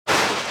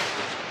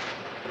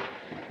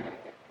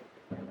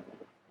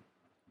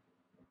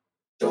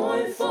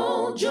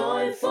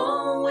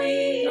Joyful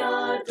we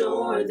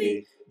adore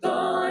thee,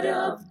 God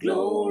of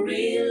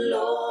glory,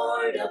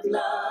 Lord of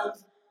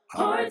love.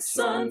 Hearts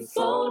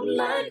unfold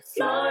like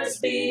flowers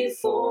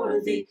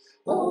before thee,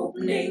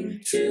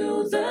 opening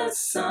to the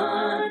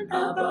sun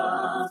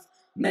above.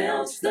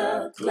 Melts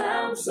the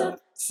clouds of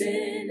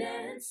sin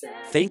and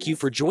sadness. Thank you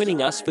for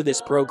joining us for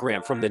this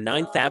program from the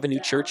 9th Avenue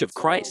Church of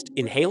Christ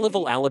in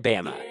Haleville,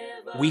 Alabama.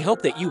 We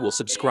hope that you will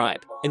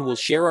subscribe and will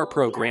share our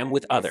program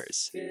with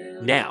others.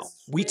 Now,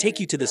 we take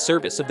you to the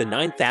service of the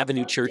 9th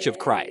Avenue Church of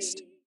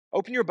Christ.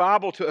 Open your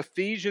Bible to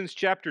Ephesians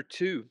chapter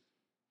 2.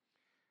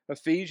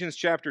 Ephesians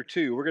chapter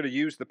 2. We're going to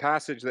use the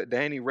passage that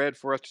Danny read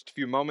for us just a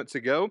few moments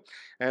ago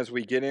as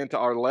we get into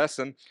our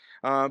lesson.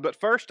 But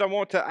first, I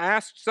want to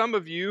ask some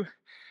of you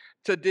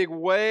to dig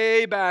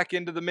way back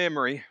into the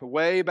memory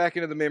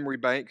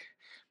bank.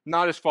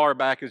 Not as far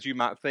back as you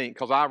might think,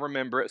 because I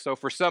remember it. So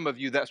for some of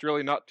you, that's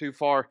really not too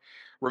far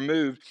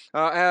removed.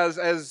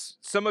 As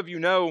some of you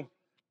know,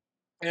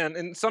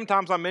 and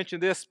sometimes I mention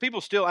this, people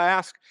still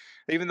ask,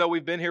 even though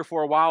we've been here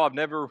for a while, I've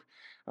never,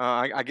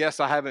 I guess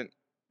I haven't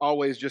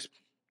always just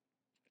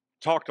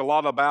talked a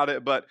lot about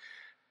it, but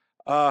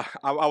I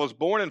was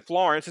born in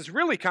Florence. It's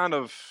really kind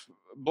of,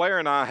 Blair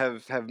and I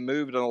have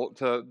moved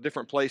to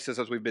different places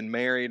as we've been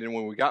married, and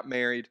when we got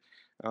married,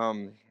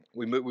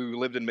 we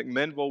lived in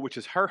McMinnville, which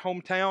is her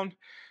hometown,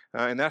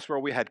 and that's where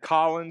we had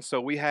Collins. So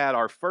we had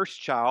our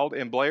first child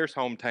in Blair's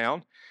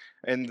hometown,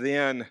 and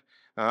then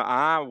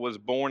I was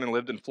born and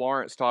lived in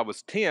Florence till I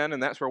was 10,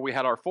 and that's where we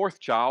had our fourth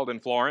child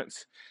in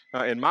Florence,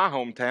 in my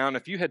hometown.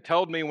 If you had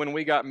told me when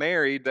we got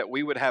married that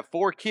we would have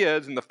 4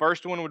 kids, and the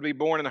first one would be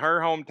born in her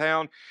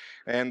hometown,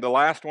 and the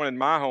last one in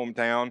my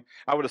hometown,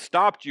 I would have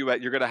stopped you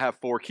at, you're going to have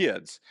 4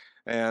 kids.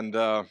 And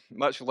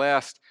much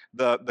less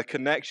the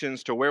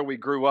connections to where we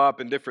grew up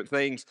and different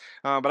things.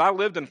 But I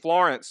lived in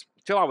Florence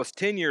till I was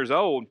 10 years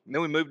old, and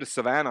then we moved to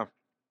Savannah.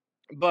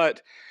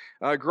 But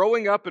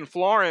growing up in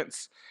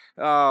Florence,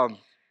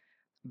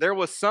 there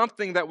was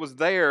something that was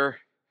there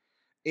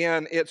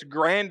in its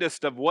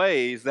grandest of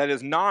ways that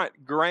is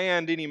not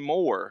grand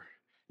anymore.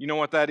 You know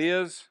what that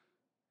is?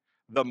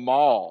 The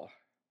mall.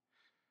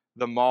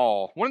 The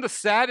mall. One of the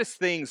saddest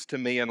things to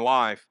me in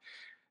life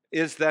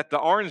is that the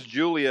Orange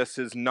Julius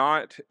is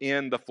not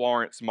in the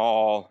Florence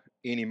Mall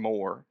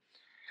anymore.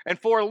 And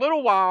for a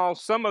little while,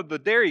 some of the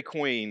Dairy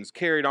Queens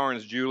carried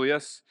Orange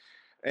Julius,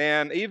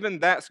 and even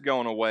that's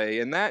gone away,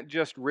 and that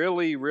just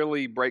really,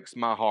 really breaks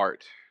my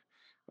heart.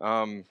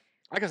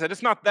 Like I said,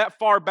 it's not that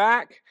far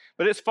back,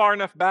 but it's far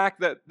enough back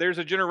that there's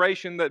a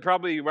generation that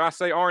probably, when I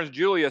say Orange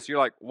Julius, you're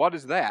like, what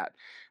is that?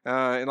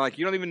 And like,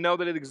 you don't even know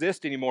that it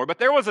exists anymore. But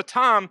there was a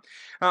time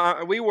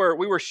we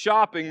were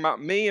shopping,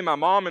 me and my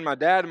mom and my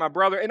dad and my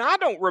brother, and I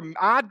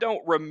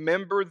don't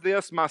remember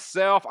this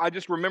myself. I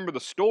just remember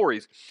the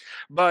stories.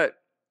 But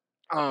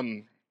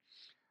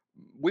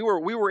we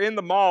were in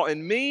the mall,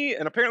 and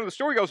apparently the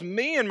story goes,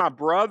 me and my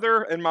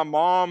brother and my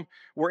mom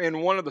were in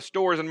one of the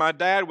stores, and my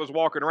dad was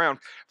walking around.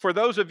 For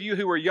those of you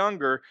who are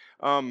younger,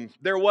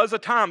 there was a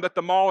time that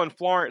the mall in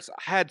Florence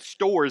had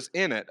stores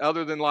in it,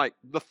 other than like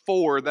the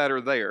 4 that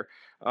are there.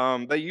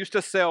 They used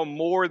to sell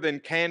more than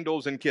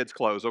candles and kids'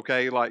 clothes,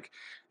 okay? Like,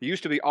 there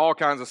used to be all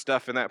kinds of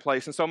stuff in that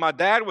place. And so my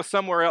dad was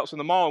somewhere else in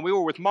the mall, and we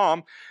were with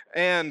Mom,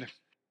 and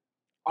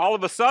all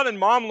of a sudden,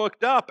 Mom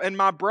looked up, and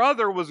my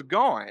brother was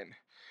gone.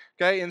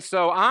 Okay, and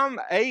so I'm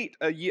 8,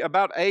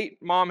 about 8,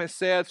 Mom has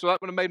said, so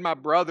that would have made my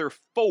brother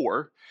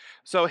 4.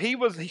 So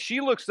she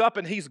looks up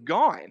and he's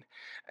gone.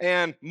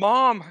 And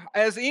Mom,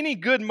 as any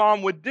good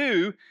mom would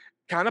do,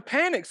 kind of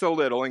panics a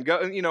little and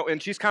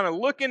and she's kind of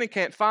looking and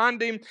can't find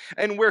him.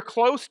 And we're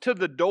close to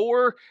the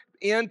door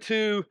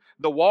into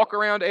the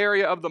walk-around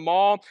area of the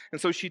mall. And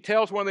so she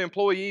tells one of the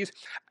employees,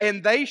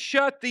 and they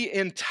shut the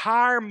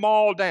entire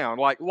mall down,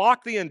 like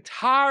lock the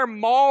entire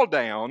mall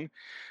down,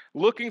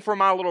 looking for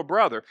my little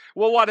brother.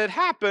 Well, what had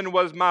happened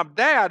was my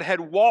dad had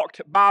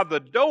walked by the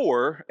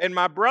door, and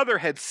my brother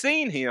had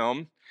seen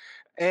him,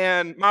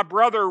 and my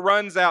brother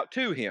runs out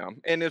to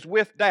him and is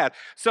with Dad.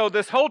 So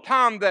this whole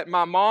time that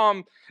my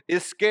mom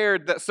is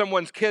scared that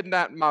someone's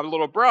kidnapped my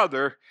little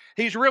brother,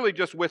 he's really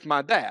just with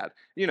my dad,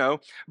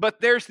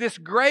 But there's this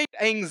great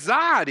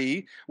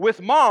anxiety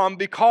with Mom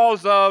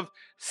because of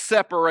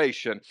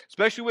separation,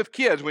 especially with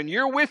kids. When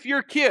you're with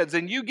your kids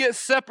and you get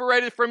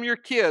separated from your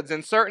kids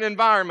in certain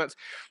environments,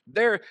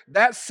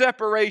 that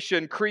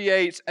separation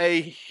creates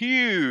a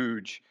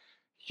huge,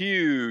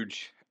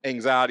 huge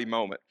anxiety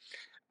moment.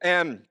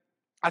 And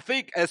I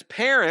think as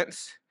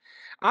parents,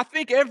 I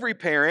think every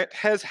parent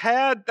has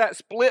had that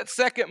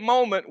split-second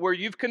moment where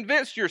you've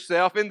convinced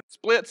yourself in the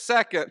split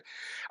second,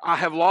 I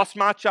have lost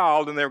my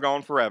child and they're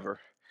gone forever.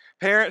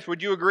 Parents,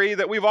 would you agree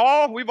that we've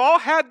all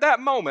had that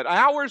moment?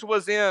 Ours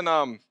was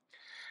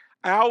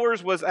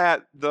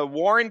at the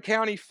Warren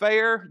County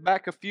Fair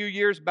back a few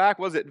years back.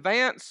 Was it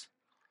Vance?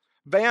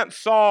 Vance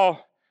saw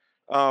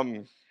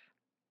one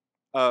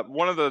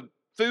of the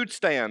food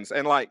stands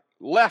and like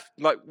left,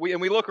 and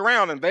we look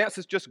around, and Vance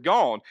is just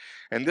gone.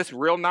 And this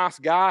real nice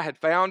guy had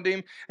found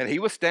him, and he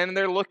was standing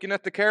there looking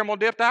at the caramel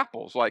dipped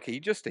apples. Like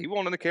he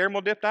wanted the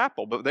caramel dipped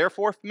apple. But there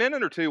for a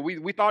minute or two,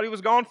 we thought he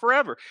was gone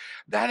forever.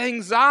 That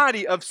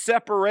anxiety of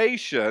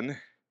separation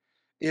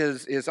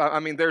is I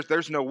mean,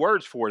 there's no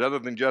words for it other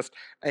than just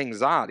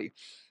anxiety.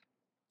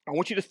 I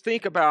want you to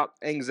think about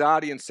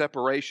anxiety and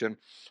separation,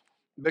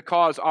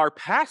 because our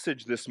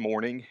passage this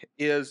morning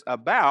is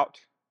about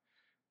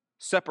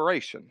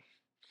separation.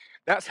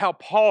 That's how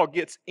Paul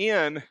gets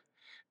in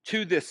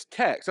to this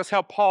text. That's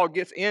how Paul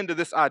gets into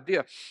this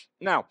idea.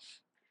 Now,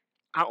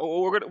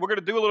 we're going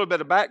to do a little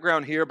bit of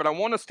background here, but I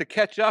want us to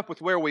catch up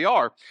with where we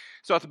are.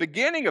 So at the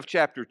beginning of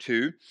chapter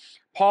 2,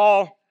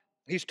 Paul,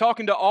 he's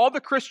talking to all the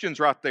Christians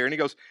right there, and he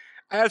goes,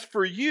 as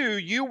for you,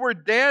 you were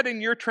dead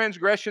in your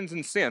transgressions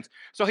and sins.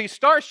 So he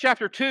starts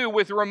chapter 2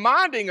 with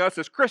reminding us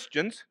as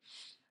Christians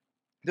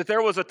that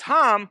there was a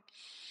time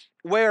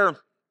where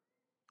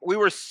we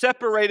were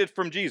separated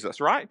from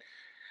Jesus, right?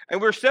 And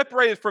we're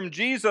separated from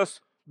Jesus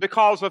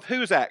because of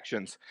whose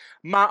actions?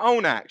 My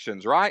own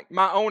actions, right?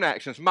 My own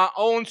actions, my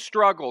own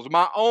struggles,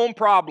 my own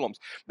problems.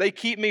 They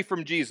keep me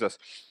from Jesus.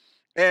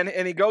 And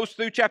he goes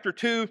through chapter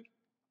 2,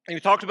 and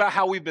he talks about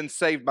how we've been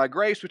saved by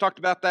grace. We talked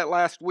about that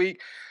last week.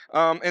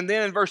 And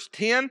then in verse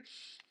 10,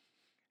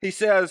 he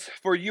says,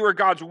 for you are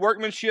God's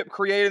workmanship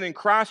created in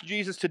Christ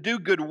Jesus to do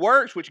good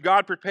works, which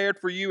God prepared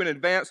for you in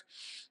advance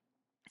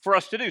for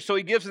us to do. So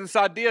he gives us this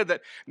idea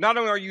that not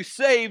only are you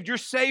saved, you're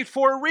saved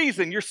for a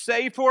reason. You're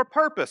saved for a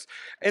purpose.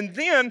 And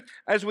then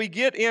as we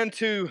get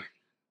into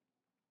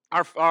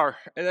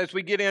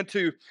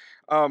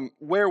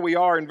where we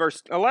are in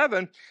verse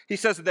 11, he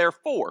says,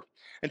 therefore.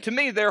 And to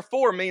me,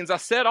 therefore means I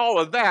said all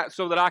of that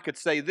so that I could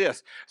say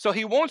this. So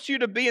he wants you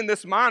to be in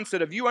this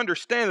mindset of you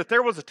understand that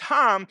there was a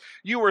time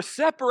you were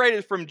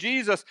separated from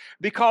Jesus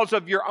because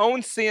of your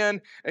own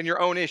sin and your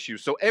own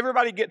issues. So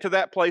everybody get to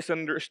that place of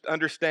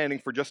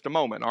understanding for just a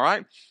moment, all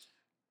right?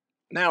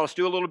 Now let's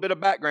do a little bit of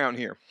background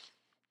here.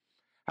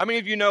 How many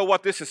of you know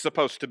what this is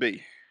supposed to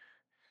be?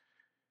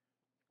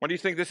 What do you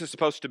think this is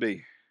supposed to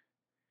be?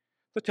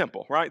 The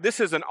temple, right? This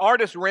is an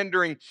artist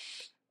rendering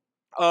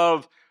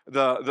of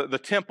the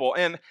temple.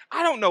 And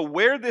I don't know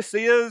where this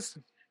is.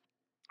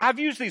 I've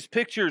used these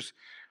pictures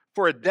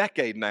for a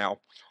decade now.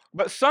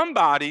 But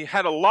somebody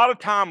had a lot of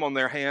time on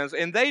their hands,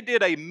 and they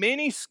did a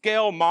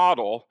mini-scale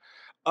model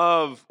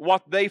of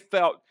what they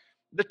felt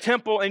the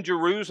temple in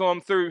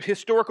Jerusalem through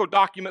historical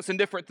documents and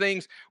different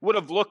things would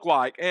have looked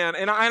like. And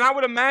I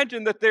would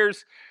imagine that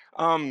there's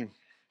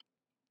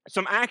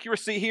some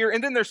accuracy here,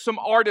 and then there's some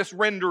artist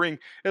rendering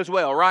as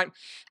well, right?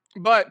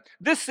 But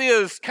this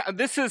is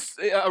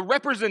a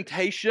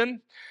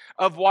representation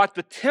of what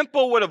the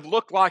temple would have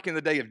looked like in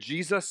the day of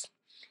Jesus,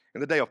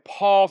 in the day of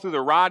Paul, through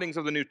the writings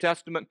of the New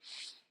Testament.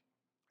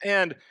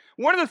 And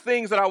one of the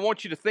things that I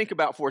want you to think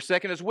about for a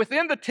second is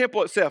within the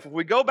temple itself. If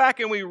we go back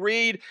and we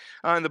read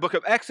in the book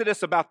of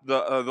Exodus about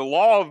the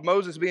law of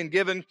Moses being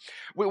given,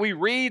 we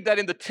read that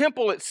in the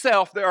temple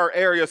itself there are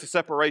areas of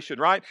separation,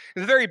 right?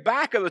 In the very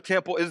back of the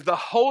temple is the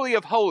Holy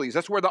of Holies.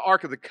 That's where the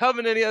Ark of the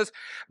Covenant is.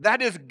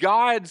 That is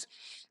God's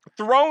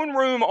throne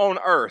room on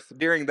earth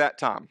during that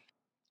time.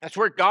 That's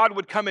where God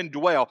would come and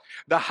dwell.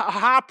 The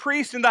high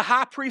priest and the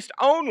high priest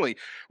only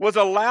was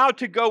allowed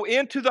to go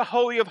into the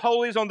Holy of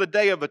Holies on the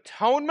Day of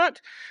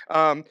Atonement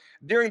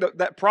during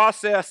that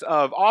process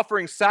of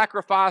offering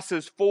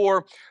sacrifices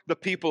for the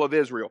people of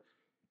Israel.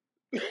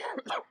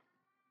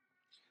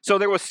 So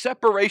there was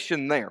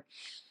separation there.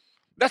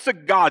 That's a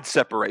God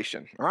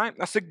separation, all right?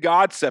 That's a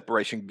God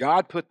separation.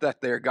 God put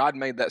that there. God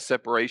made that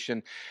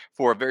separation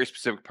for a very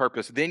specific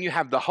purpose. Then you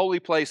have the holy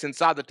place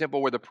inside the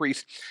temple where the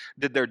priests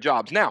did their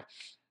jobs. Now,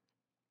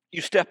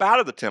 you step out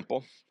of the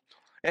temple,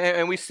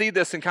 and we see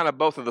this in kind of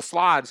both of the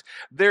slides.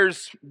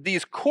 There's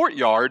these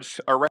courtyards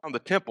around the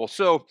temple.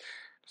 So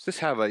let's just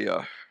have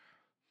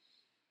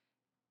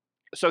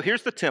so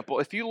here's the temple.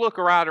 If you look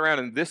right around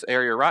in this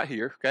area right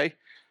here, okay,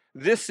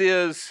 this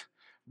is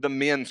the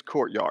men's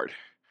courtyard.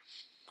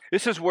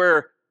 This is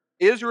where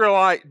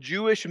Israelite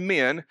Jewish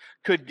men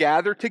could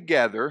gather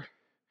together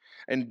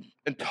and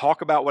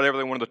talk about whatever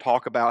they wanted to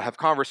talk about, have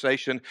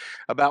conversation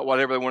about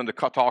whatever they wanted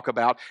to talk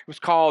about. It was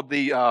called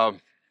the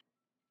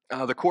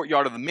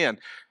courtyard of the men.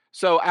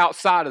 So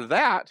outside of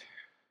that,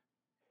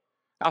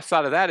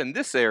 in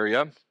this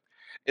area,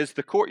 is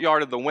the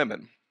courtyard of the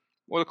women,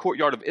 or the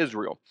courtyard of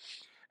Israel.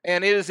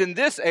 And it is in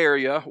this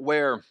area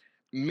where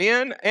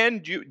men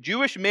and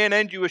Jewish men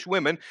and Jewish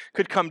women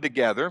could come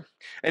together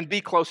and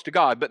be close to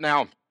God. But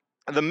now,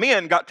 the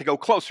men got to go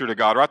closer to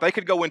God, right? They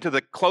could go into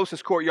the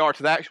closest courtyard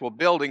to the actual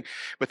building,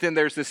 but then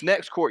there's this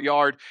next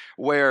courtyard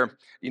where,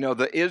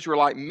 the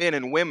Israelite men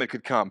and women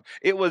could come.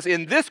 It was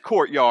in this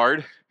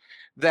courtyard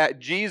that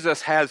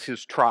Jesus has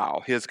his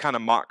trial, his kind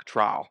of mock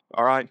trial,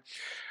 all right?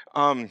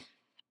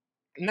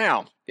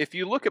 Now, if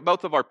you look at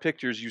both of our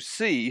pictures, you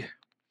see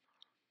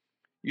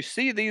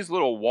these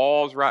little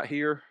walls right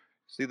here.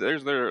 See,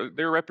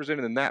 they're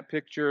represented in that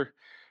picture,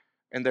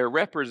 and they're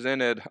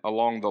represented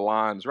along the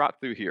lines right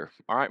through here,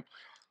 all right?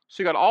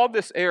 So you got all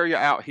this area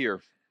out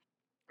here.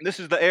 This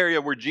is the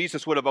area where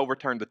Jesus would have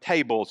overturned the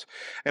tables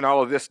and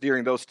all of this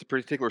during those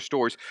particular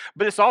stories.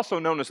 But it's also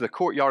known as the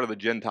courtyard of the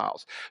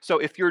Gentiles. So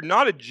if you're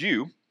not a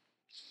Jew,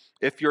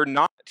 if you're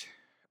not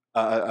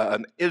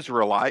an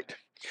Israelite,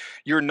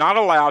 you're not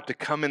allowed to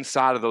come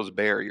inside of those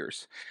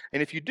barriers.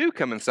 And if you do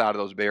come inside of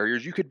those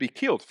barriers, you could be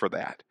killed for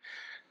that.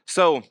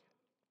 So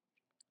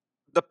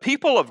the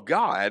people of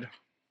God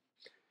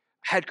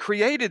had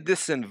created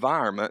this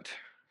environment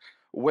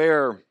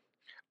where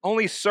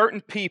only certain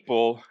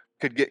people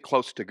could get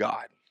close to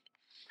God.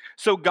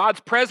 So God's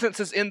presence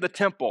is in the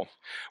temple.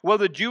 Well,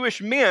 the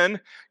Jewish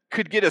men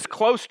could get as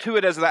close to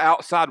it as the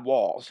outside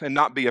walls and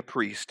not be a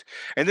priest.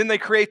 And then they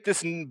create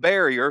this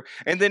barrier.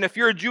 And then if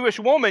you're a Jewish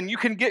woman, you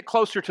can get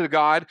closer to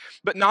God,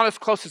 but not as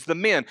close as the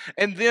men.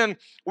 And then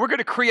we're going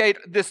to create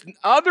this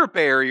other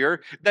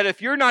barrier that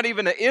if you're not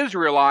even an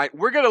Israelite,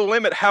 we're going to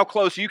limit how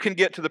close you can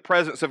get to the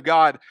presence of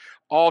God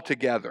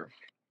altogether.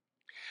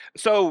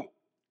 So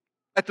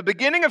at the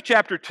beginning of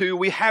chapter 2,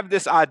 we have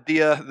this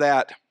idea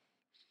that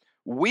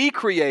we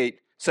create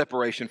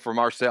separation from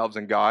ourselves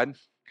and God.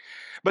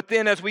 But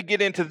then as we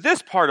get into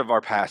this part of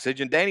our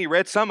passage, and Danny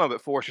read some of it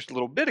for us just a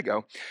little bit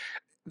ago,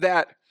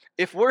 that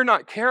if we're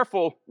not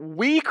careful,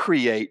 we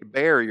create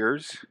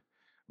barriers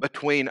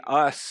between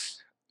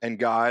us and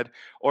God,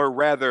 or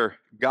rather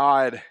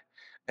God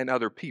and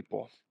other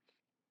people.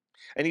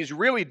 And he's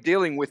really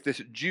dealing with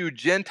this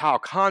Jew-Gentile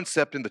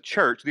concept in the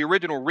church. The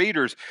original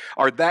readers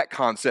are that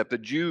concept, the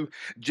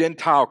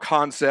Jew-Gentile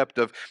concept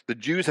of the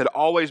Jews had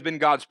always been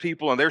God's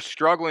people, and they're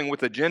struggling with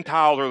the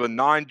Gentiles or the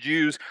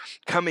non-Jews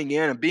coming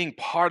in and being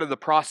part of the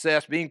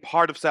process, being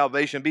part of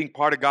salvation, being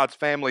part of God's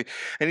family.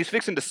 And he's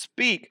fixing to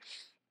speak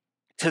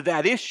to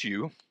that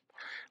issue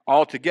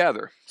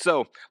altogether.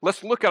 So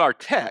let's look at our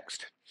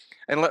text.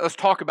 And let's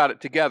talk about it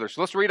together.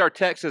 So let's read our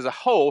text as a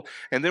whole,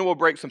 and then we'll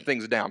break some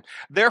things down.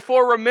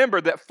 Therefore,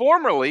 remember that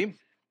formerly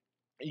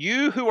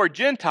you who are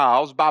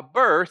Gentiles by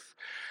birth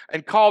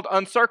and called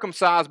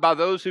uncircumcised by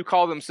those who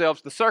call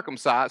themselves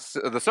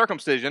the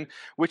circumcision,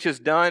 which is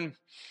done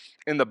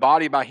in the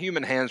body by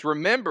human hands,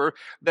 remember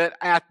that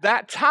at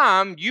that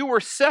time you were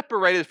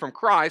separated from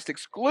Christ,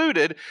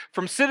 excluded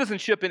from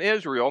citizenship in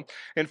Israel,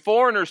 and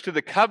foreigners to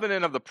the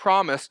covenant of the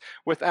promise,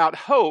 without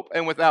hope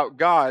and without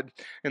God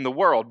in the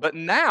world. But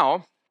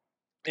now,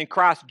 in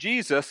Christ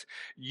Jesus,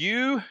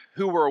 you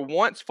who were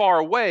once far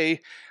away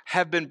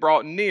have been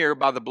brought near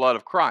by the blood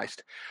of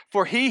Christ.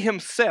 For he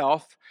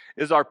himself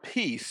is our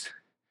peace,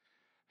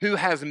 who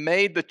has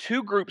made the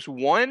two groups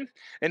one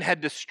and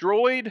had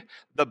destroyed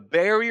the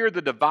barrier,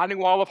 the dividing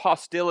wall of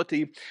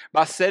hostility,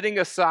 by setting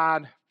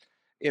aside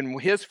in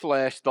his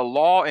flesh the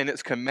law and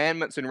its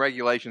commandments and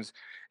regulations.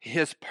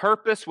 His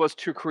purpose was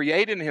to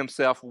create in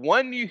himself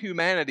one new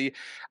humanity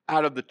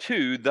out of the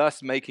two,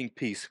 thus making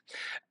peace.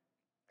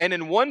 And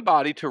in one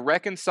body to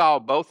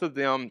reconcile both of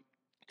them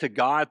to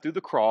God through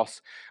the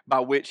cross, by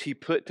which he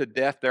put to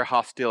death their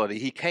hostility.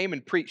 He came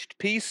and preached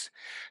peace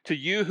to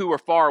you who were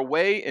far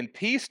away and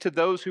peace to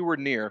those who were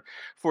near.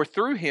 For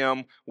through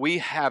him we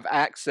have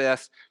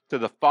access to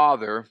the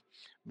Father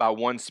by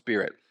one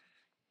Spirit.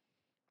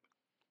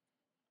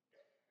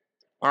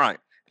 All right,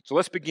 so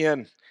let's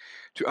begin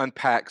to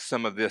unpack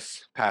some of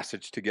this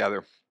passage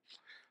together.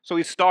 So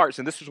he starts,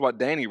 and this is what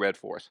Danny read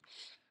for us.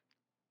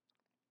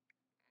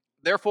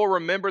 Therefore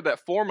remember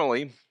that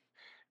formerly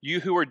you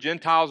who are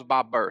Gentiles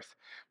by birth.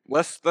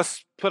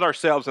 Let's put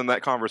ourselves in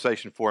that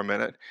conversation for a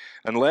minute.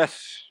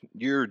 Unless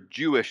you're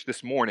Jewish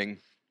this morning,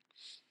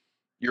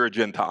 you're a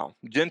Gentile.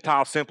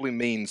 Gentile simply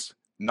means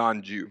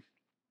non-Jew.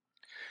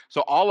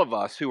 So all of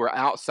us who are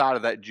outside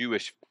of that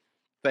Jewish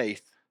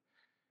faith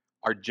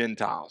are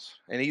Gentiles.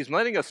 And he's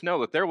letting us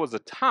know that there was a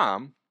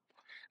time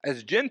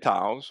as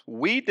Gentiles,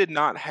 we did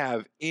not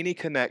have any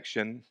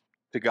connection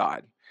to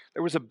God.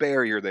 There was a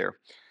barrier there.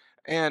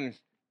 And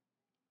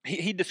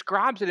he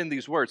describes it in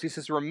these words. He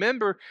says,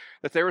 remember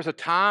that there was a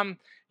time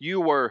you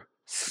were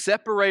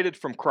separated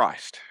from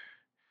Christ.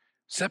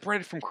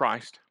 Separated from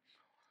Christ.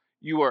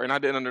 You were, and I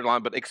didn't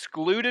underline, but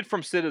excluded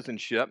from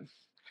citizenship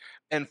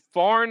and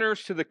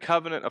foreigners to the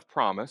covenant of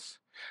promise.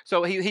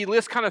 So he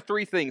lists kind of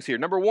three things here.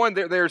 Number one,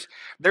 there's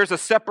a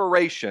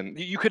separation.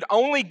 You could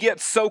only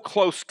get so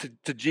close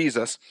to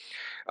Jesus.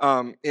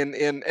 And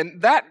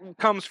that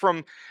comes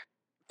from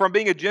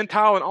being a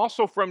Gentile and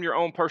also from your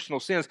own personal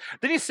sins.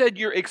 Then he said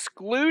you're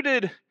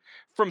excluded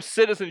from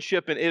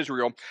citizenship in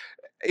Israel.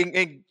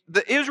 And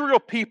the Israel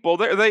people,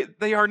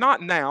 they are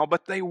not now,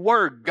 but they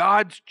were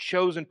God's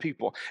chosen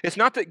people. It's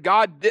not that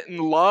God didn't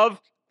love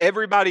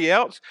everybody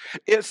else.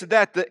 It's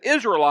that the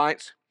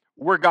Israelites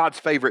were God's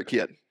favorite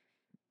kid.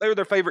 They were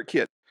their favorite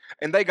kid.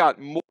 And they got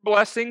more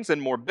blessings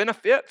and more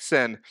benefits,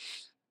 and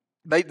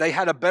they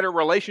had a better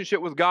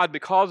relationship with God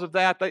because of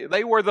that.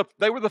 They were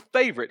the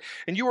favorite.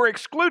 And you were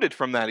excluded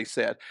from that, he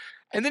said.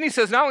 And then he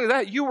says, not only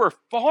that, you were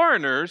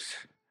foreigners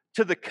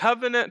to the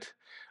covenant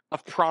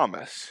of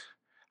promise.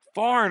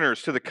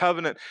 Foreigners to the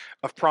covenant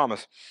of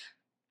promise.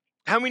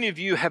 How many of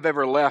you have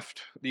ever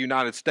left the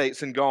United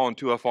States and gone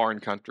to a foreign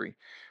country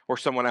or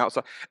someone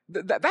outside?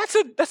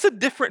 That's a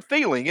different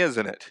feeling,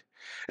 isn't it?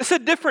 It's a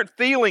different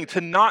feeling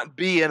to not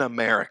be in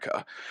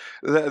America.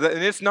 And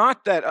it's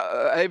not that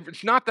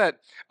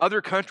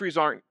other countries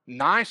aren't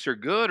nice or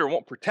good or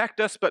won't protect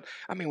us, but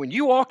I mean, when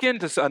you walk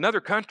into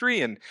another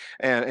country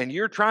and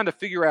you're trying to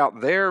figure out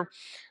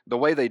the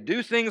way they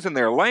do things and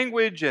their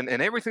language and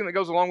everything that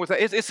goes along with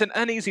that, it's an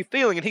uneasy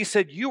feeling. And he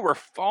said, you were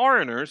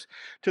foreigners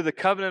to the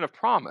covenant of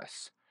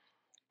promise.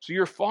 So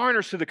you're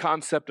foreigners to the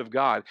concept of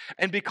God.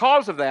 And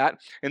because of that,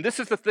 and this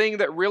is the thing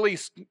that really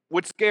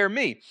would scare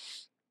me,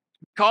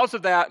 because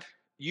of that,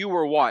 you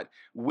were what?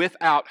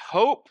 Without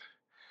hope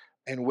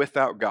and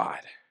without God.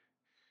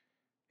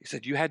 He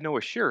said you had no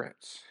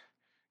assurance.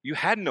 You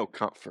had no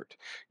comfort.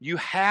 You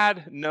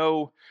had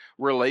no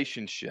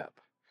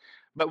relationship.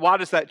 But why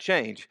does that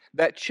change?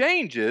 That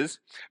changes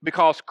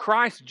because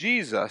Christ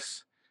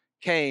Jesus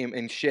came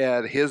and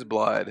shed his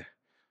blood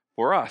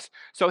for us.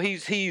 So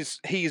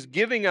he's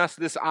giving us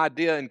this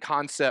idea and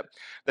concept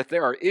that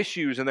there are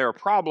issues and there are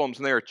problems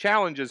and there are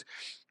challenges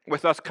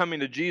with us coming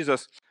to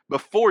Jesus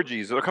before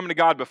Jesus, or coming to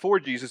God before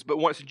Jesus. But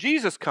once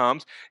Jesus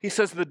comes, he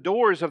says the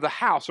doors of the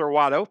house are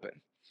wide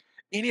open.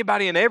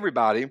 Anybody and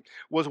everybody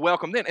was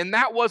welcome then. And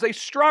that was a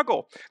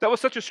struggle. That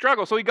was such a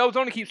struggle. So he goes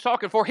on and keeps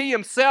talking, for he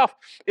himself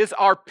is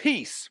our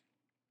peace.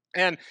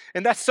 And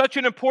that's such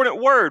an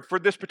important word for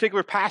this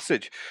particular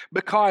passage,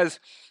 because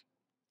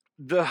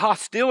the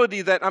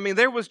hostility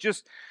there was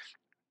just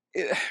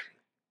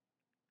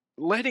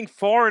letting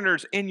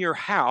foreigners in your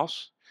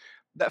house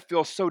that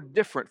feel so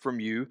different from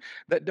you,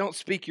 that don't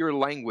speak your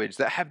language,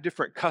 that have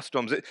different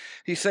customs.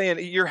 He's saying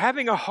you're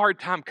having a hard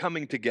time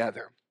coming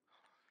together.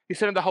 He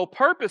said, and the whole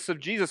purpose of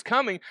Jesus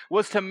coming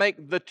was to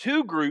make the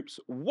two groups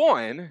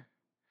one,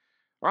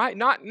 right?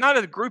 Not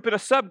a group and a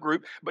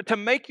subgroup, but to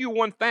make you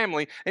one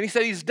family. And he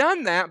said he's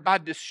done that by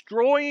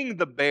destroying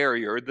the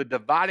barrier, the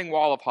dividing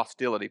wall of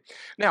hostility.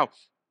 Now,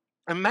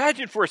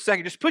 imagine for a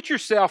second, just put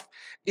yourself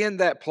in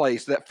that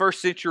place, that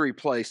first century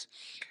place,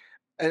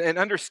 and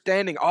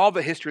understanding all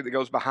the history that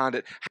goes behind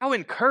it. How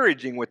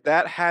encouraging would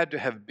that had to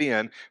have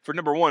been for,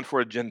 number one, for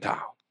a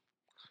Gentile,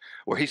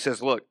 where he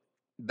says, look,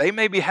 they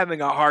may be having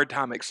a hard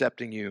time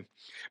accepting you,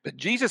 but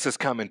Jesus has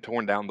come and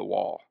torn down the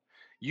wall.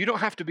 You don't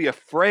have to be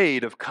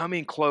afraid of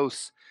coming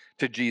close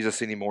to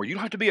Jesus anymore. You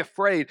don't have to be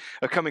afraid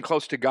of coming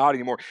close to God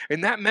anymore.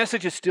 And that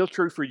message is still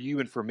true for you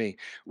and for me.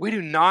 We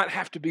do not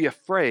have to be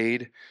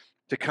afraid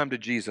to come to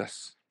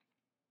Jesus.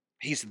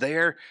 He's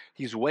there.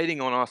 He's waiting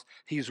on us.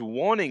 He's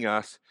wanting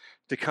us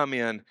to come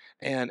in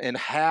and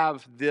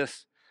have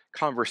this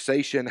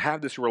conversation,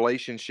 have this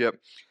relationship,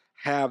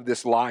 have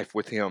this life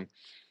with him.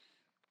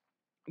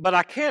 But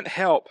I can't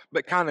help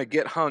but kind of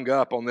get hung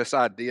up on this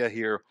idea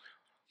here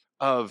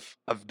of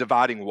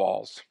dividing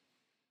walls.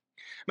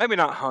 Maybe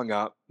not hung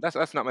up.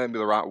 That's not maybe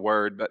the right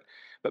word,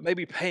 but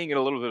maybe paying it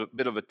a little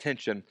bit of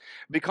attention,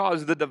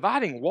 because the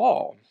dividing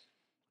wall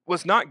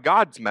was not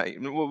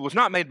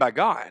made by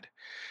God.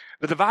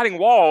 The dividing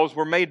walls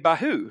were made by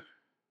who?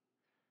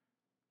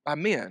 By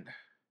men.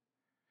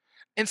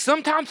 And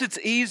sometimes it's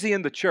easy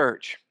in the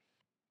church.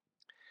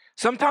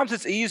 Sometimes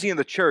it's easy in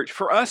the church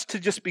for us to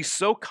just be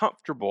so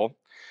comfortable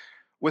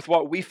with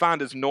what we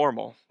find as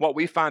normal, what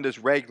we find as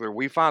regular.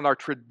 We find our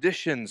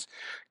traditions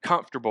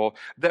comfortable,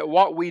 that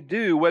what we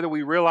do, whether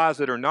we realize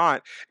it or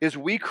not, is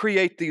we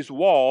create these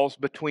walls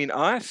between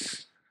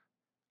us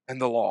and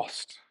the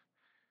lost.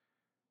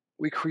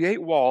 We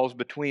create walls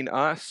between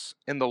us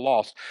and the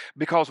lost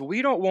because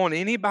we don't want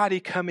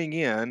anybody coming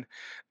in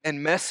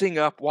and messing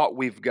up what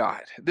we've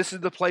got. This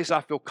is the place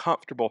I feel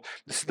comfortable.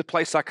 This is the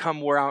place I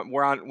come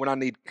when I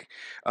need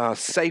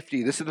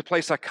safety. This is the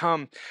place I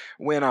come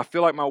when I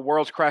feel like my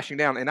world's crashing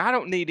down. And I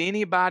don't need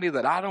anybody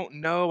that I don't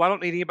know. I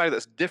don't need anybody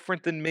that's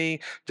different than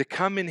me to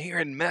come in here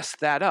and mess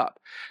that up.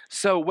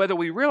 So whether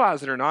we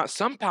realize it or not,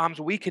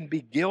 sometimes we can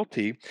be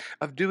guilty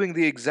of doing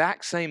the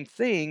exact same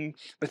thing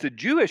that the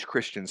Jewish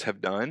Christians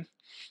have done,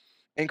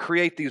 and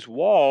create these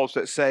walls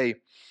that say,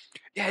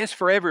 yeah, it's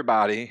for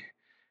everybody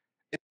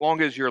as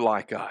long as you're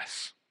like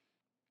us.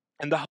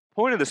 And the whole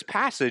point of this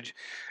passage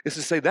is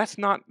to say that's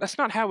not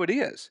how it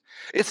is.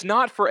 It's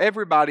not for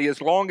everybody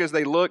as long as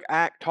they look,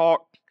 act,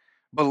 talk,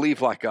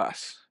 believe like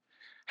us,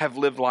 have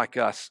lived like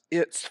us.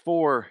 It's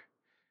for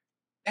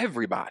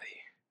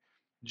everybody.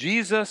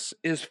 Jesus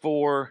is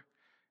for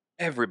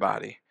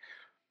everybody.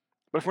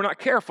 But if we're not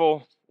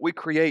careful, we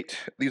create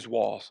these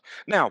walls.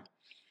 Now,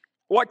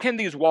 what can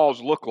these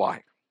walls look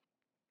like?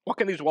 What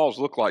can these walls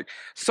look like?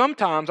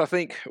 Sometimes I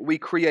think we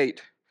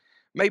create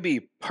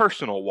maybe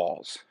personal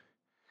walls.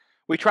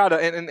 We try to,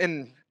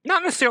 and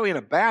not necessarily in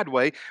a bad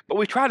way, but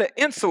we try to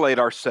insulate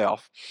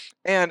ourselves.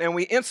 And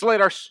we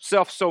insulate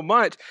ourselves so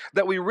much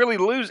that we really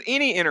lose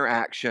any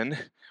interaction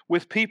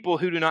with people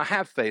who do not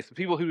have faith,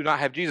 people who do not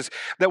have Jesus.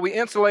 That we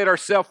insulate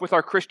ourselves with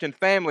our Christian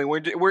family.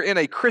 We're in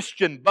a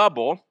Christian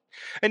bubble.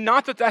 And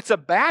not that that's a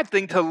bad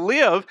thing to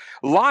live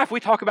life.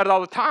 We talk about it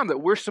all the time, that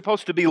we're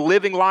supposed to be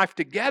living life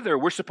together.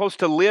 We're supposed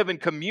to live in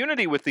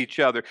community with each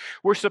other.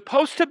 We're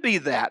supposed to be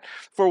that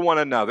for one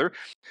another.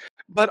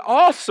 But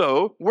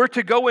also, we're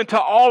to go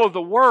into all of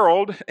the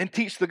world and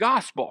teach the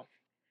gospel.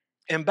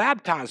 and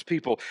baptize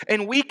people.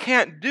 And we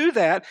can't do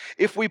that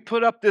if we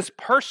put up this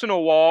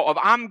personal wall of,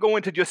 I'm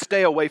going to just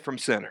stay away from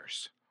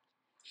sinners.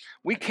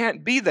 We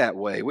can't be that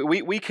way.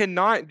 We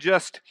cannot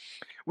just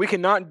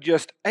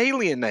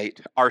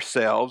alienate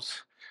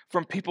ourselves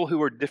from people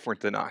who are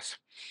different than us.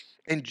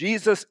 And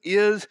Jesus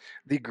is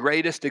the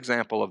greatest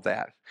example of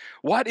that.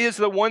 What is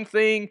the one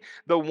thing,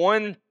 the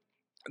one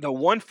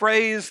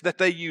phrase that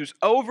they use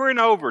over and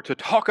over to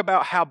talk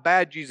about how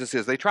bad Jesus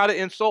is? They try to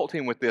insult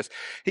him with this.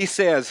 He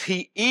says,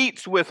 he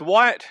eats with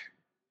what?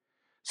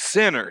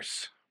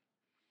 Sinners.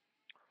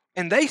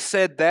 And they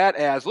said that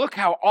as, look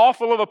how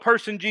awful of a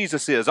person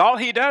Jesus is. All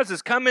he does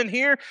is come in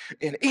here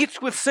and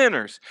eats with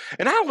sinners.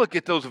 And I look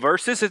at those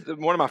verses,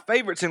 one of my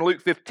favorites in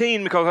Luke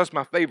 15, because that's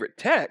my favorite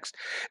text,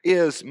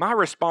 my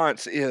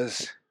response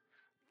is,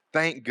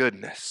 thank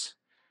goodness.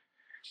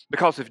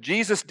 Because if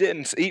Jesus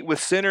didn't eat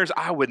with sinners,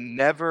 I would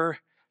never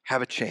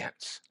have a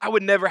chance. I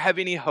would never have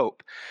any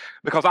hope.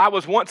 Because I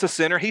was once a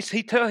sinner. He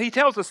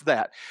tells us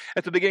that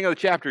at the beginning of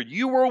the chapter.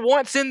 You were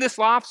once in this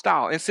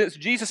lifestyle. And since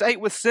Jesus ate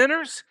with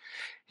sinners,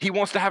 he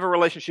wants to have a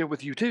relationship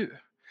with you too.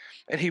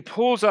 And he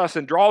pulls us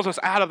and draws us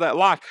out of that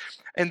life.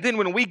 And then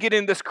when we get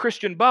in this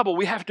Christian bubble,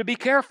 we have to be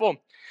careful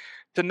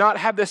to not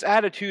have this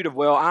attitude of,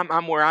 well,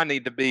 I'm where I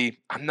need to be.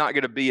 I'm not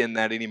going to be in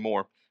that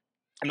anymore.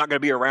 I'm not going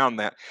to be around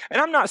that.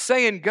 And I'm not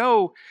saying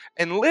go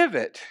and live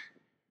it.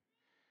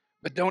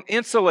 But don't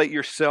insulate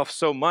yourself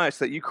so much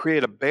that you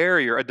create a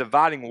barrier, a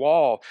dividing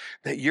wall,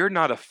 that you're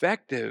not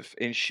effective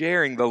in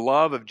sharing the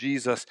love of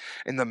Jesus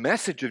and the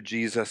message of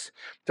Jesus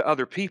to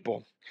other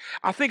people.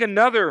 I think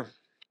another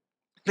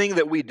thing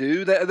that we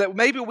do that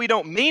maybe we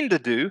don't mean to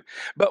do,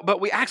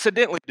 but we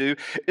accidentally do,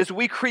 is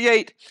we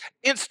create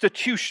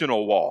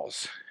institutional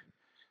walls.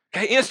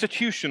 Okay,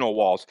 institutional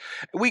walls.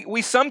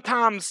 We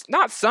sometimes,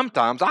 not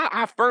sometimes,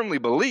 I firmly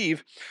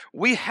believe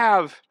we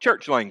have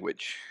church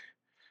language.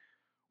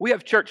 We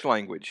have church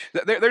language.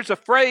 There's a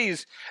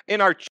phrase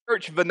in our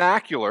church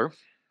vernacular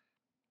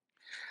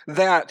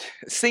that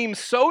seems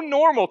so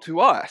normal to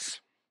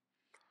us,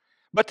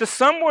 but to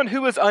someone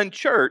who is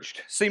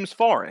unchurched seems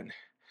foreign,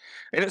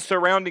 and it's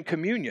surrounding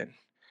communion.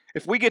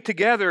 If we get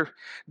together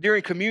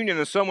during communion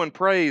and someone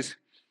prays,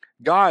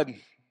 God,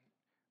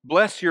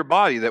 bless your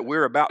body that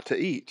we're about to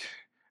eat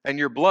and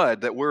your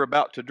blood that we're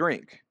about to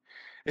drink.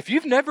 If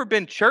you've never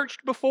been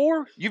churched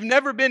before, you've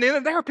never been in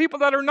it, there are people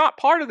that are not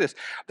part of this.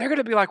 They're going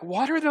to be like,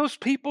 what are those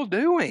people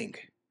doing?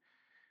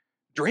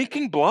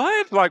 Drinking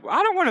blood? Like,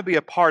 I don't want to be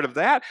a part of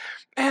that.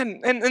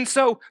 And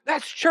so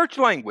that's church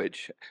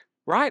language,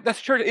 right?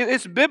 That's church.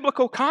 It's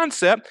biblical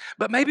concept,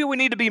 but maybe we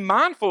need to be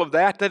mindful of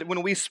that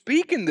when we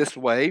speak in this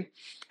way,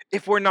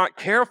 if we're not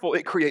careful,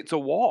 it creates a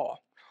wall.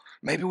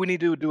 Maybe we need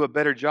to do a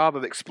better job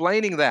of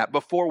explaining that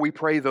before we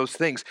pray those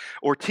things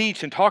or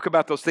teach and talk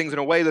about those things in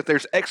a way that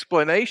there's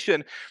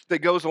explanation that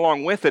goes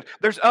along with it.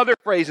 There's other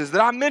phrases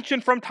that I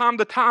mention from time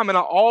to time, and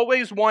I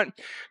always want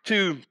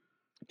to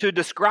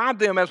describe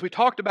them as we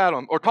talk about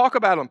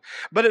them.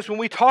 But it's when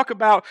we talk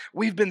about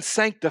we've been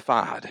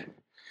sanctified.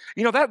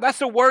 You know,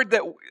 that's a word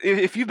that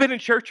if you've been in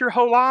church your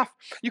whole life,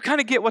 you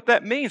kind of get what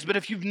that means. But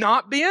if you've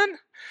not been,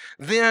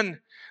 then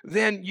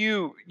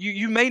you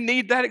may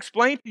need that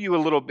explained to you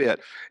a little bit.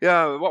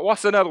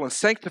 What's another one?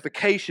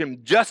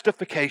 Sanctification,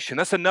 justification.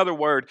 That's another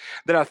word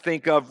that I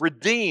think of.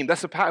 Redeemed.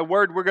 That's a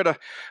word we're going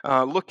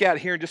to look at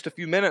here in just a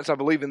few minutes, I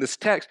believe, in this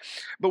text.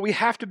 But we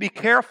have to be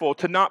careful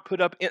to not put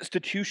up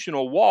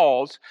institutional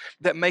walls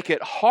that make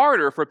it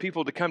harder for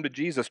people to come to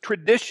Jesus.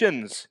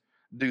 Traditions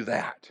do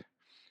that.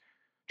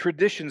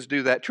 Traditions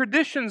do that.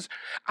 Traditions,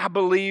 I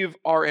believe,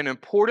 are an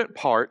important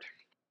part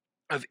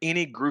of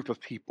any group of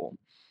people.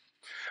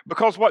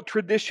 Because what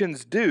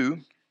traditions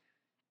do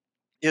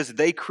is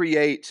they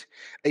create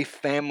a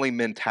family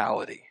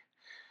mentality.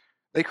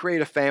 They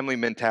create a family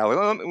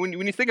mentality. When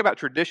you think about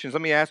traditions,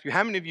 let me ask you,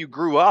 how many of you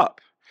grew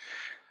up?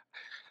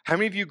 How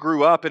many of you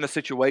grew up in a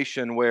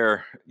situation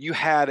where you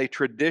had a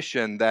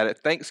tradition that at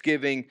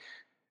Thanksgiving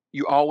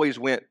you always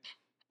went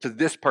to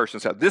this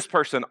person's house? This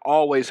person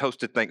always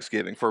hosted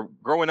Thanksgiving. For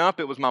growing up,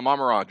 it was my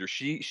Mama Rogers.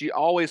 She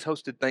always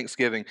hosted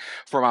Thanksgiving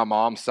for my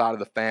mom's side of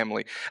the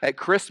family. At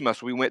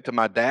Christmas, we went to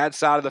my dad's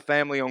side of the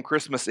family on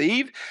Christmas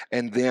Eve,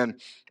 and then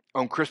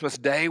on Christmas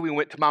Day, we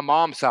went to my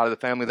mom's side of the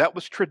family. That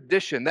was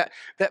tradition.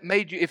 That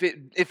made you,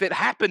 if it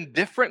happened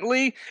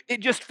differently, it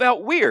just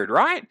felt weird,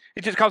 right?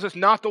 It's just because it's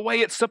not the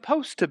way it's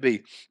supposed to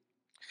be.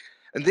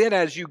 And then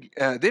as you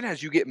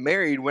get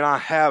married, when I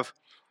have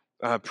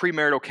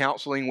premarital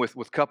counseling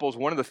with couples,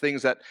 one of the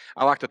things that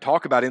I like to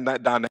talk about in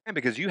that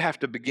dynamic is you have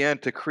to begin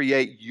to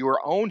create your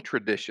own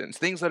traditions,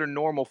 things that are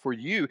normal for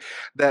you,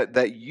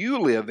 that you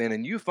live in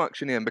and you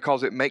function in,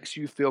 because it makes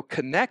you feel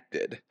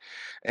connected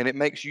and it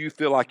makes you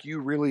feel like you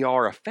really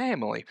are a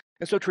family.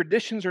 And so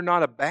traditions are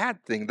not a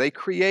bad thing. They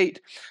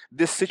create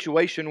this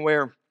situation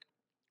where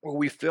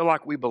we feel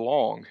like we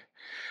belong,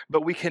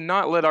 but we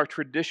cannot let our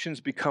traditions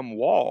become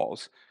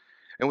walls.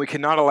 And we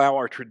cannot allow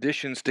our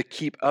traditions to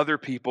keep other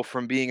people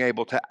from being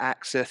able to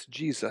access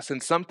Jesus.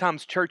 And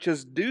sometimes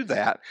churches do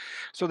that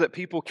so that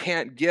people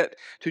can't get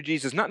to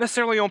Jesus, not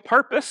necessarily on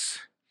purpose,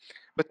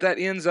 But that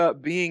ends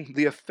up being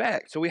the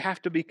effect. So we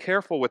have to be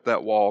careful with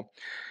that wall.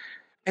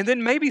 And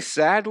then maybe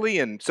sadly,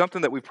 and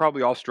something that we've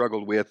probably all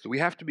struggled with, we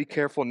have to be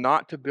careful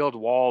not to build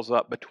walls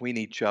up between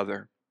each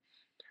other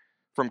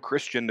from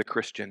Christian to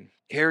Christian,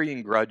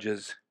 carrying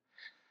grudges.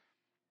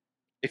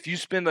 If you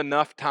spend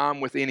enough time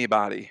with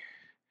anybody,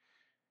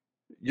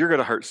 you're going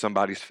to hurt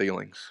somebody's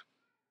feelings.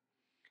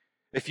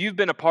 If you've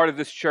been a part of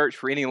this church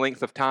for any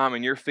length of time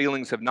and your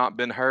feelings have not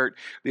been hurt,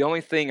 the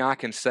only thing I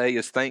can say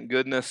is thank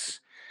goodness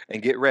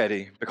and get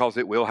ready, because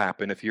it will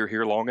happen if you're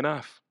here long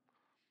enough.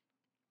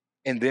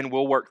 And then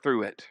we'll work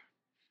through it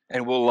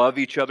and we'll love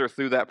each other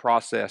through that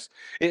process.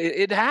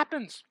 It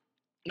happens.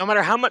 No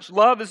matter how much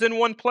love is in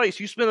one place,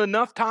 you spend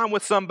enough time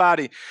with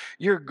somebody,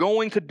 you're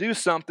going to do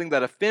something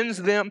that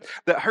offends them,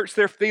 that hurts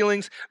their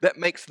feelings, that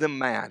makes them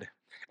mad.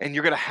 And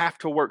you're going to have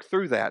to work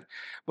through that.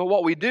 But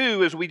what we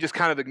do is we just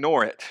kind of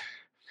ignore it.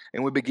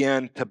 And we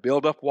begin to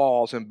build up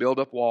walls and build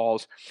up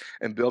walls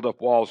and build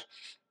up walls.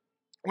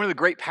 One of the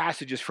great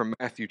passages from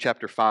Matthew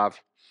chapter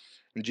 5,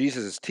 when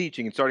Jesus is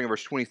teaching, and starting in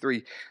verse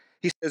 23,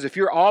 he says, if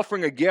you're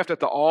offering a gift at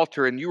the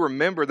altar and you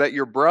remember that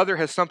your brother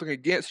has something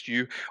against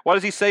you, what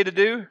does he say to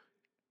do?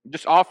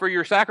 Just offer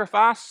your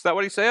sacrifice? Is that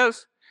what he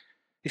says?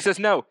 He says,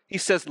 no. He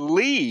says,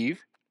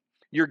 leave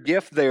your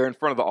gift there in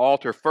front of the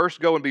altar.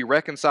 First go and be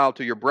reconciled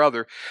to your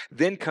brother,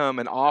 then come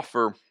and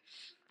offer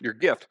your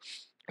gift.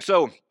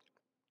 So,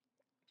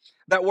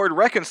 that word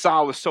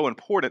reconcile is so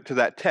important to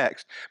that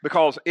text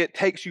because it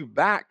takes you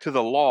back to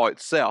the law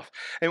itself.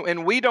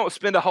 And we don't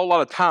spend a whole lot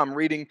of time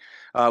reading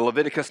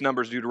Leviticus,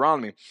 Numbers,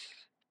 Deuteronomy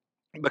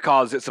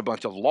because it's a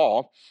bunch of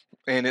law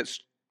and it's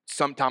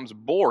sometimes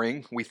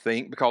boring, we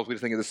think, because we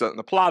think this doesn't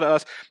apply to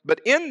us. But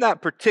in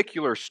that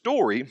particular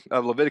story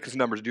of Leviticus,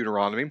 Numbers,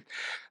 Deuteronomy,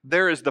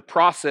 there is the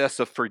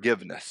process of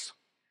forgiveness.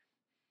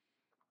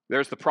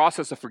 There's the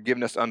process of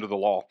forgiveness under the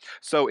law.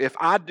 So if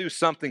I do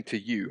something to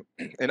you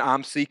and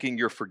I'm seeking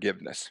your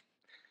forgiveness,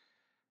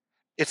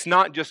 it's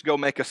not just go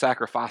make a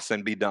sacrifice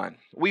and be done.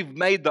 We've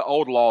made the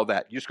old law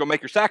that you just go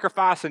make your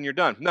sacrifice and you're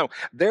done. No,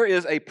 there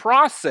is a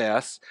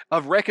process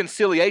of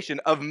reconciliation,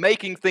 of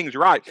making things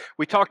right.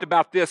 We talked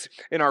about this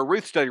in our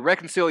Ruth study.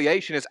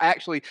 Reconciliation is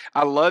actually,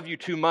 I love you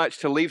too much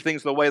to leave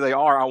things the way they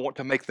are. I want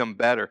to make them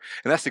better.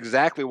 And that's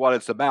exactly what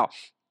it's about.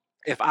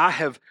 If I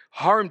have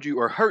harmed you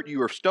or hurt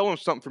you or stolen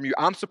something from you,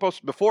 I'm supposed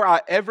to, before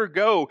I ever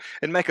go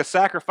and make a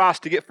sacrifice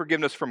to get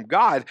forgiveness from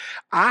God,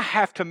 I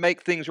have to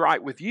make things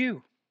right with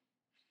you.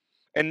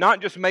 And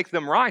not just make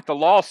them right. The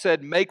law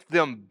said make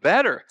them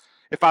better.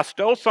 If I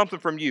stole something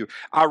from you,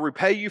 I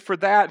repay you for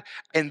that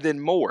and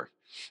then more.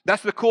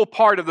 That's the cool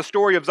part of the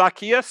story of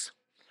Zacchaeus.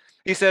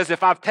 He says,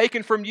 if I've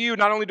taken from you,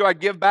 not only do I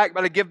give back,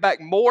 but I give back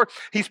more.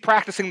 He's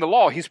practicing the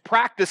law. He's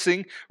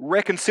practicing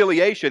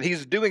reconciliation.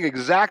 He's doing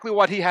exactly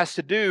what he has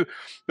to do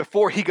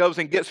before he goes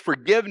and gets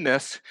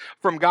forgiveness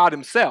from God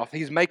himself.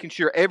 He's making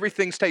sure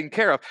everything's taken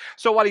care of.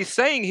 So what he's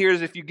saying here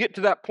is if you get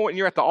to that point and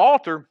you're at the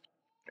altar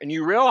and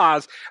you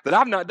realize that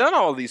I've not done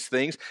all of these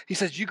things, he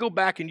says you go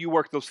back and you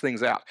work those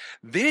things out.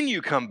 Then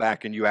you come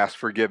back and you ask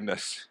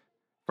forgiveness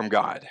from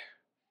God.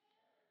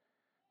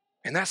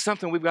 And that's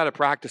something we've got to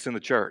practice in the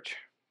church.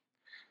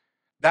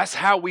 That's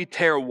how we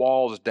tear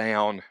walls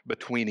down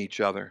between each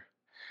other.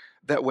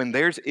 That when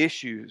there's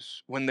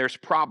issues, when there's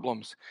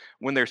problems,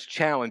 when there's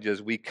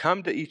challenges, we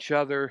come to each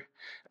other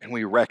and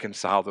we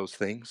reconcile those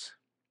things.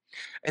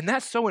 And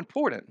that's so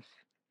important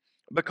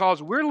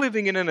because we're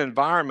living in an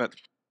environment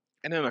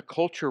and in a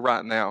culture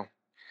right now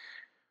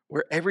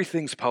where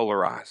everything's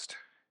polarized.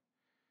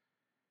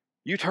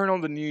 You turn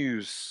on the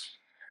news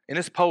and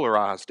it's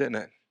polarized, isn't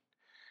it?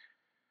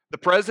 The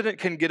president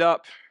can get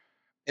up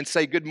and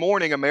say, "Good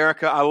morning,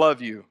 America, I love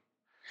you."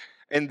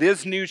 And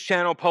this news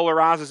channel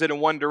polarizes it in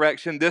one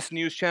direction. This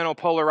news channel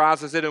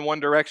polarizes it in one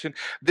direction.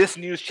 This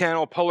news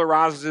channel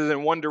polarizes it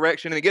in one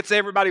direction. And it gets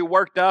everybody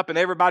worked up and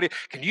everybody,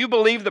 can you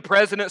believe the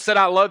president said,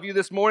 "I love you"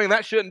 this morning?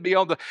 That shouldn't be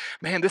on the,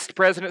 man, this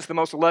president's the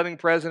most loving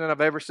president I've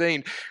ever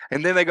seen.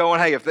 And then they go,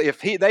 hey,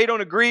 if they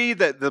don't agree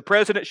that the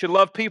president should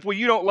love people,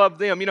 you don't love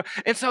them, you know.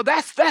 And so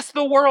that's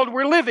the world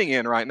we're living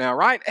in right now,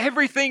 right?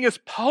 Everything is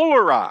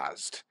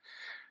polarized.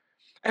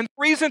 And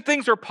the reason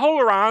things are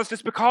polarized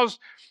is because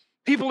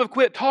people have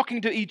quit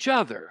talking to each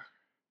other.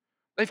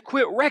 They've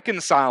quit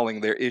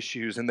reconciling their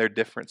issues and their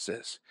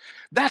differences.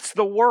 That's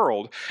the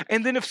world.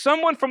 And then if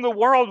someone from the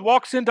world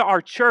walks into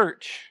our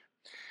church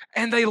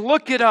and they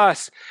look at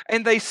us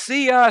and they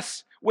see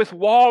us with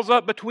walls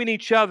up between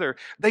each other,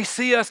 they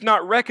see us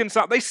not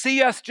reconciled, they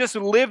see us just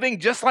living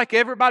just like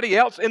everybody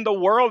else in the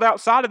world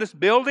outside of this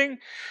building,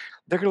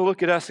 they're going to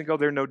look at us and go,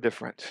 they're no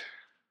different.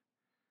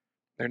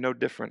 They're no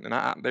different,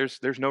 and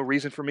there's no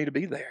reason for me to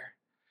be there.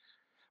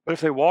 But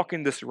if they walk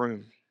in this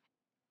room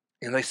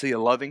and they see a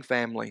loving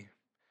family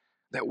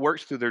that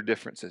works through their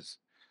differences,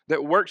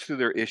 that works through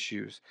their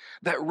issues,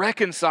 that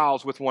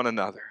reconciles with one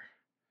another,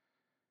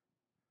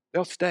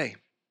 they'll stay.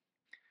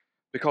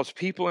 Because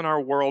people in our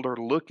world are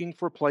looking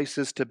for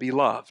places to be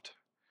loved.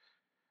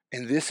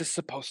 And this is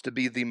supposed to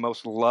be the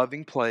most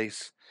loving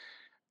place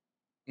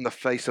on the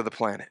face of the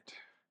planet.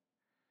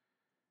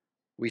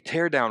 We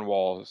tear down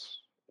walls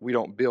We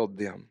don't build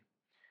them.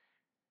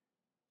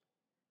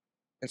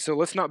 And so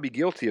let's not be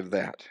guilty of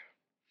that.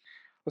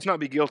 Let's not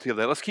be guilty of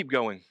that. Let's keep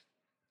going.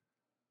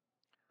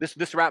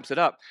 This wraps it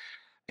up.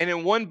 And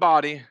in one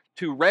body,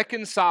 to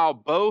reconcile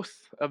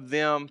both of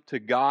them to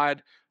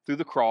God through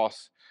the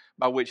cross,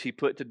 by which he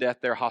put to death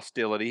their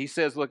hostility. He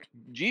says, look,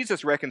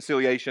 Jesus'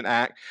 reconciliation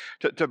act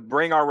to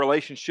bring our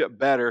relationship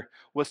better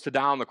was to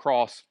die on the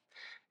cross.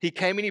 He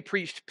came and he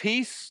preached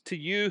peace to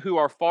you who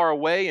are far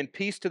away and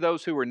peace to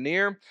those who are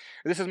near.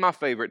 This is my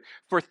favorite.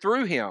 For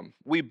through him,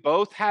 we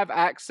both have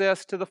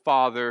access to the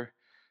Father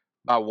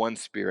by one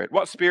Spirit.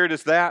 What Spirit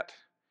is that?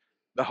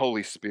 The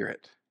Holy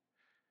Spirit.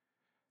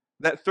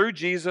 That through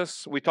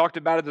Jesus, we talked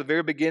about at the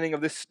very beginning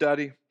of this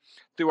study,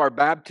 through our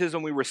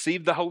baptism, we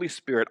receive the Holy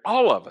Spirit.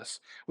 All of us.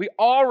 We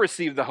all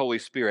receive the Holy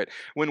Spirit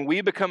when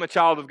we become a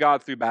child of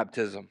God through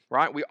baptism,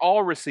 right? We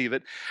all receive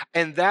it.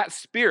 And that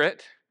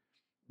Spirit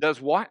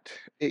does what?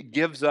 It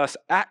gives us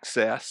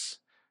access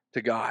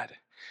to God.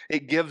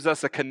 It gives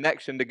us a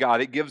connection to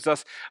God. It gives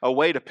us a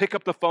way to pick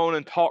up the phone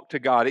and talk to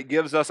God. It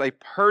gives us a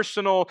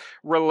personal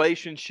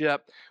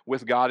relationship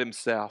with God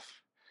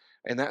himself.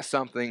 And that's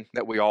something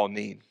that we all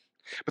need.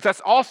 But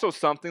that's also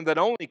something that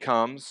only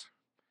comes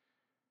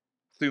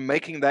through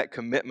making that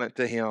commitment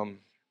to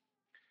him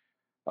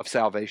of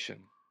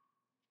salvation.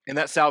 And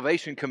that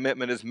salvation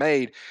commitment is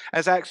made,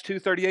 as Acts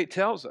 2:38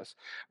 tells us,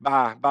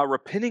 by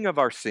repenting of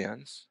our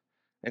sins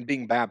and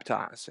being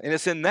baptized. And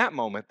it's in that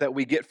moment that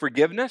we get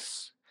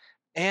forgiveness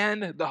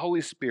and the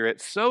Holy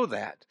Spirit so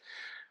that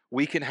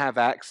we can have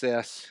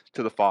access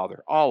to the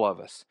Father, all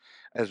of us,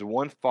 as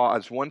one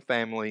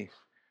family,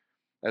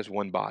 as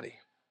one body.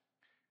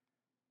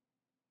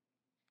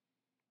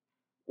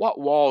 What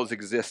walls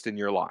exist in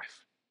your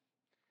life?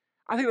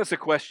 I think that's a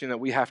question that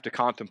we have to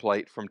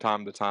contemplate from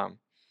time to time.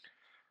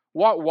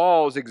 What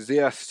walls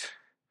exist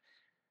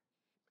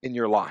in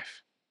your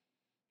life?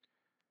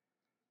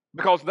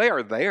 Because they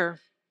are there.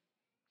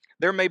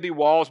 There may be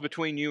walls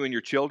between you and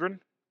your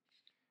children,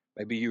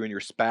 maybe you and your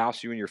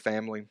spouse, you and your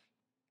family.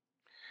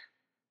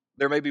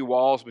 There may be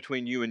walls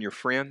between you and your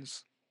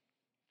friends,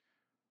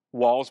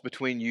 walls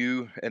between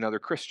you and other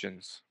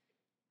Christians.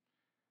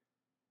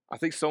 I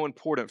think it's so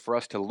important for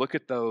us to look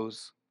at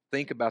those,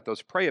 think about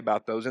those, pray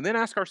about those, and then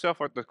ask ourselves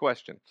the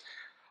question,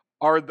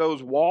 are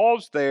those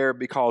walls there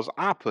because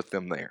I put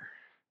them there?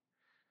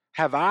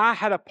 Have I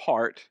had a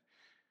part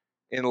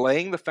in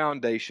laying the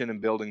foundation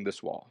and building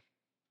this wall?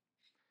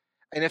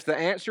 And if the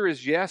answer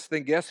is yes,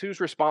 then guess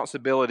whose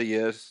responsibility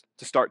is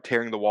to start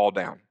tearing the wall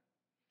down?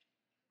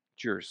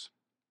 It's yours.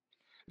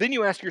 Then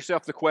you ask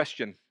yourself the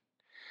question,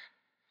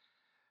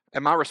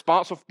 am I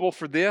responsible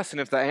for this?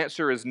 And if the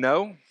answer is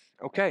no,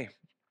 okay.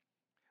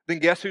 Then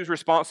guess whose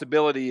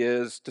responsibility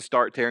is to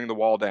start tearing the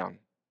wall down?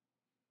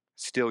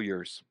 Still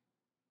yours.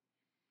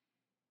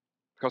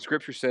 Because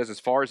Scripture says, as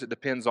far as it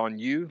depends on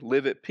you,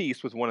 live at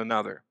peace with one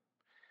another.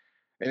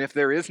 And if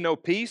there is no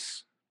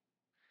peace,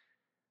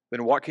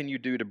 then what can you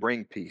do to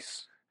bring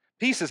peace?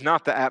 Peace is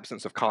not the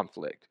absence of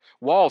conflict.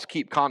 Walls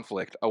keep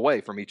conflict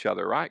away from each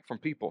other, right? From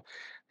people.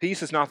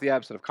 Peace is not the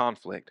absence of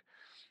conflict.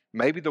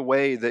 Maybe the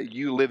way that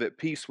you live at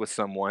peace with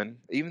someone,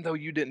 even though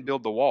you didn't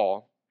build the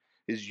wall,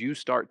 is you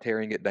start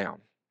tearing it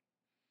down.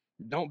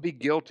 Don't be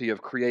guilty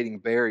of creating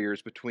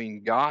barriers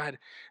between God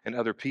and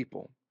other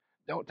people.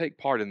 Don't take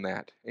part in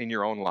that in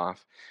your own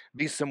life.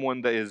 Be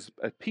someone that is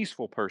a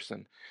peaceful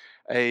person,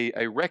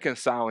 a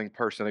reconciling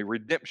person, a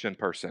redemption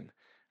person,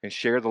 and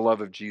share the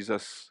love of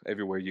Jesus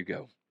everywhere you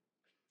go.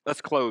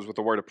 Let's close with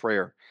a word of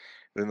prayer,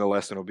 then the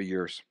lesson will be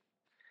yours.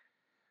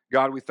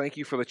 God, we thank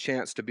you for the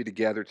chance to be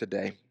together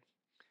today.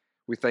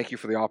 We thank you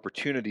for the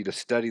opportunity to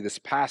study this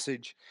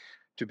passage,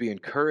 to be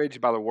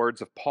encouraged by the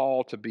words of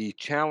Paul, to be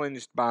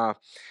challenged by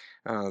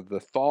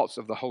the thoughts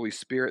of the Holy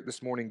Spirit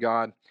this morning,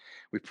 God.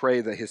 We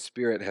pray that his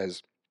Spirit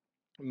has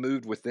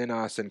moved within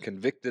us and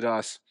convicted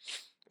us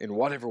in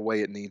whatever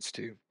way it needs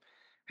to.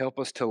 Help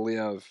us to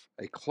live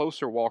a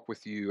closer walk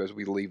with you as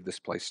we leave this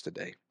place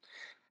today.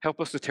 Help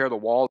us to tear the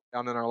walls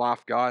down in our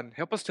life, God.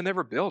 Help us to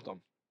never build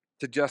them,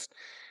 to just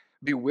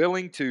be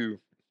willing to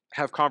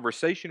have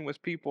conversation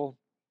with people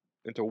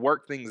and to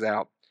work things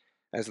out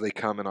as they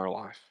come in our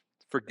life.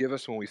 Forgive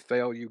us when we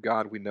fail you,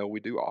 God. We know we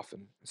do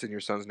often. It's in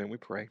your Son's name we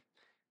pray.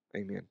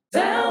 Amen.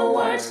 Thou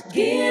art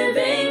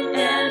giving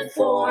and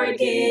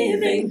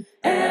forgiving,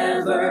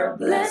 ever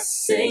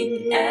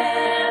blessing,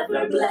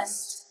 ever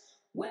blessed.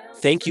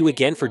 Thank you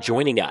again for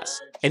joining us,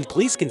 and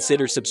please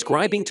consider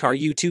subscribing to our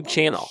YouTube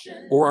channel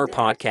or our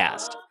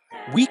podcast.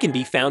 We can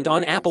be found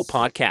on Apple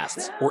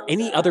Podcasts or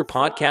any other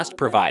podcast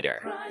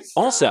provider.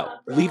 Also,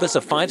 leave us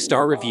a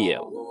 5-star review,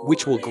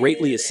 which will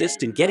greatly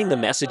assist in getting the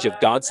message of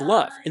God's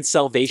love and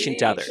salvation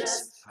to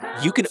others.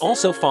 You can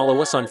also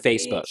follow us on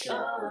Facebook,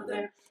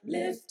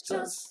 Lift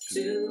us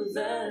to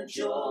the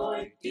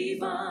joy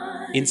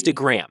divine.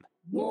 Instagram,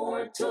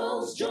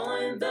 Mortals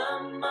join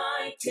the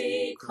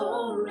mighty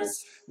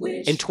chorus,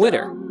 which and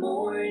Twitter. the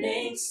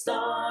morning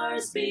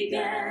stars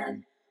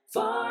began.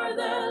 For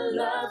the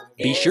love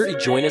Be sure to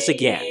join us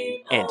again,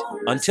 and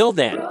until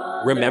then,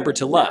 remember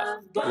to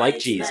love like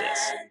Jesus.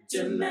 Man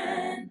to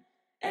man.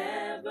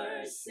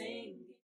 sing.